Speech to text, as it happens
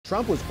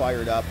Trump was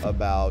fired up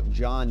about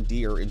John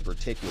Deere in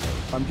particular.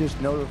 I'm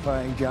just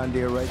notifying John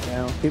Deere right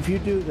now. If you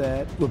do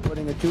that, we're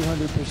putting a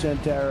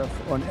 200%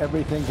 tariff on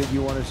everything that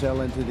you want to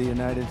sell into the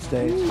United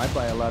States. I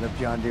buy a lot of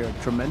John Deere.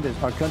 Tremendous.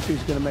 Our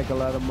country's going to make a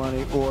lot of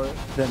money, or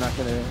they're not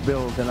going to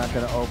build, they're not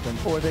going to open,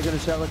 or they're going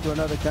to sell it to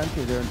another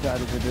country. They're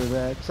entitled to do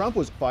that. Trump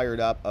was fired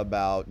up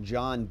about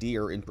John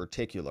Deere in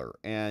particular,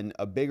 and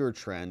a bigger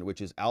trend, which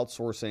is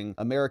outsourcing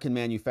American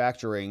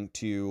manufacturing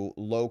to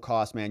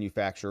low-cost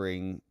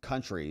manufacturing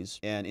countries,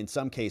 and in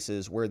some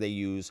cases where they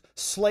use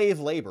slave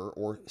labor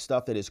or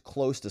stuff that is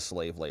close to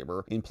slave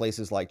labor in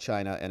places like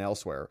China and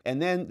elsewhere.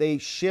 And then they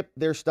ship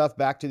their stuff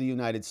back to the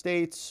United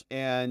States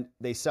and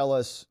they sell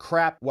us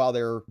crap while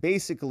they're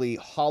basically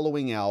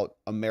hollowing out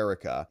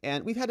America.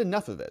 And we've had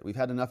enough of it. We've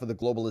had enough of the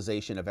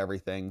globalization of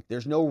everything.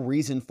 There's no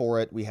reason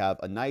for it. We have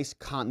a nice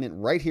continent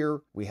right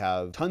here. We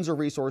have tons of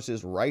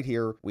resources right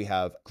here. We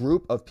have a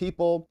group of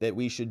people that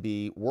we should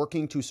be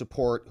working to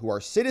support who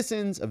are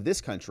citizens of this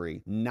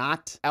country,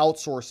 not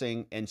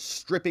outsourcing and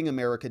stripping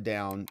America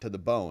down to the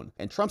bone.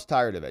 And Trump's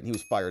tired of it. And he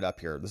was fired up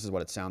here. This is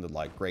what it sounded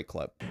like. Great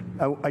clip.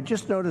 I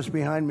just noticed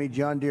behind me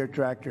John Deere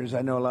tractors.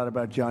 I know a lot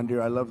about John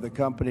Deere. I love the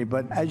company.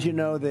 But as you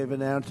know, they've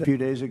announced a few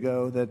days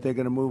ago that they're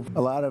going to move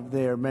a lot of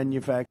their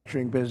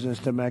manufacturing business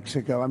to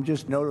Mexico. I'm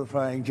just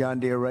notifying John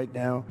Deere right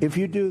now. If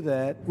you do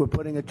that, we're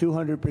putting a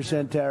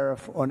 200%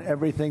 tariff on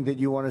everything that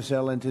you want to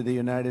sell into the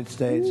United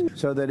States,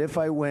 so that if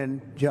I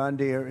win, John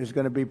Deere is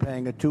going to be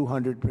paying a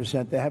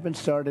 200%. They haven't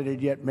started it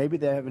yet. Maybe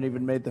they haven't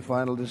even made the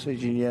final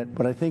decision yet,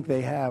 but I think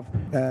they have.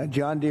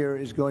 John Deere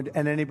is going to,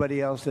 and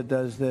anybody else that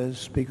does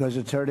this, because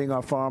it's hurting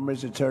our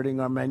farmers, it's hurting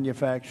our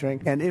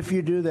manufacturing. And if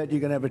you do that, you're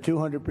going to have a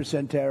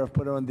 200% tariff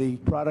put on the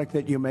product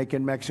that you make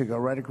in Mexico,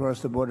 right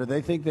across the border.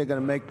 They think they're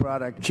going to make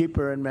product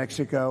cheaper in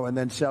Mexico and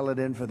then sell it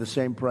in for the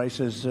same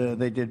prices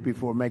they did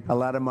before, make a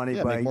lot of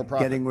money by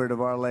getting rid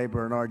of our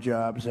labor and our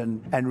jobs,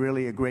 and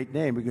really a great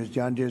name, because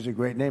John Deere is a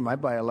great name. I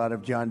buy a lot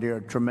of John Deere,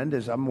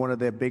 tremendous. I'm one of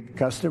their big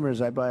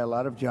customers. I buy a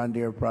lot of John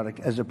Deere product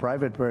as a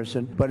private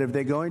person. But if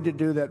they're going to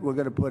do that, we're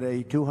going to put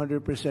a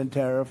 200%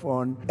 tariff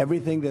on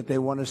everything that they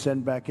want to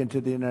send back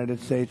into the United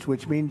States,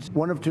 which means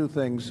one of two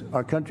things.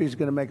 Our country's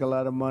going to make a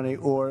lot of money,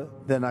 or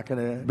they're not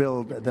going to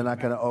build, they're not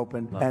going to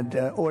open, and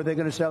or they're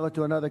going to sell it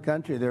to another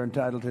country. They're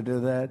entitled to do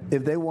that.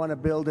 If they want to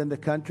build in the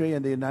country,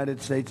 in the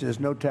United States, there's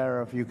no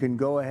tariff. You can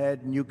go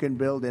ahead and you can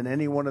build in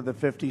any one of the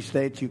 50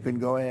 states. You can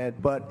go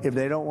ahead. But if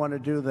they don't want to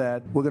do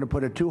that, we're going to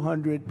put a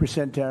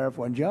 200% tariff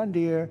on John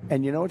Deere.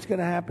 And you know what's going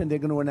to happen? They're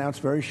going to announce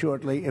very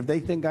shortly, if they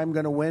think I'm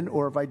going to win,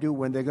 or if I do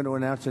win, they're going to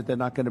announce that they're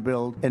not going to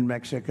build in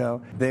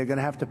Mexico. They're going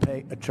to have to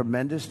pay a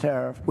tremendous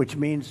tariff, which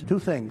means two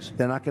things.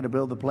 They're not going to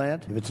build the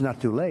plant. If it's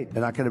not too late,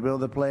 they're not going to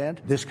build the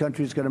plant. This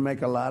country's going to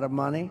make a lot of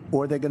money.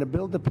 Or they're going to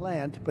build the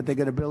plant, but they're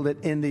going to build it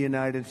in the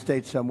United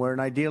States somewhere,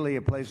 and ideally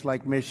a place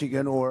like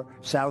Michigan or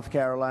South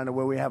Carolina,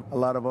 where we have a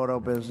lot of auto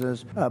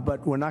business.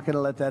 But we're not going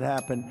to let that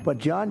happen. But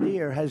John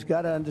Deere has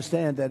got to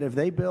understand that if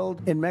they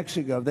build in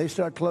Mexico, if they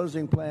start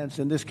closing plants,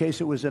 in this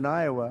case it was in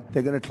Iowa,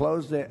 they're going to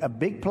close a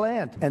big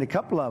plant, and a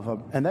couple of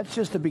them. And that's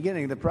just the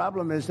beginning. The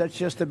problem is that's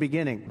just the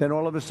beginning. Then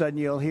all of a sudden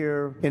you'll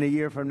hear in a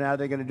year from now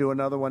they're going to do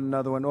another one.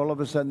 All of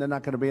a sudden they're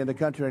not going to be in the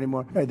country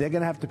anymore. They're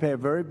going to have to pay a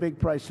very big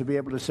price to be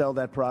able to sell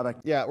that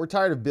product. Yeah, we're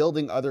tired of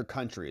building other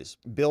countries,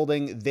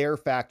 building their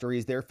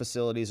factories, their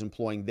facilities,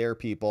 employing their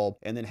people,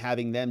 and then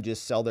having them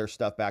just sell their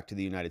stuff back to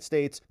the United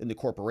States. And the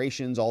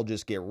corporations all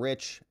just get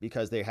rich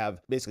because they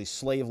have basically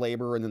slave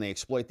labor, and then they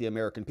exploit the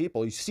American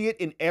people. You see it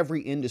in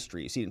every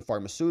industry. You see it in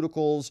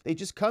pharmaceuticals. They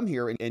just come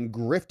here and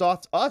grift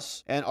off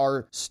us, and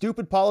our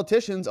stupid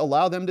politicians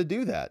allow them to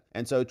do that.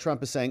 And so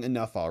Trump is saying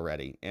enough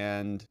already.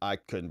 And I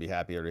couldn't be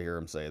happier to hear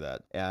him say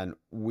that. And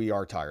we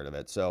are tired of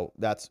it. So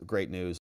that's great news.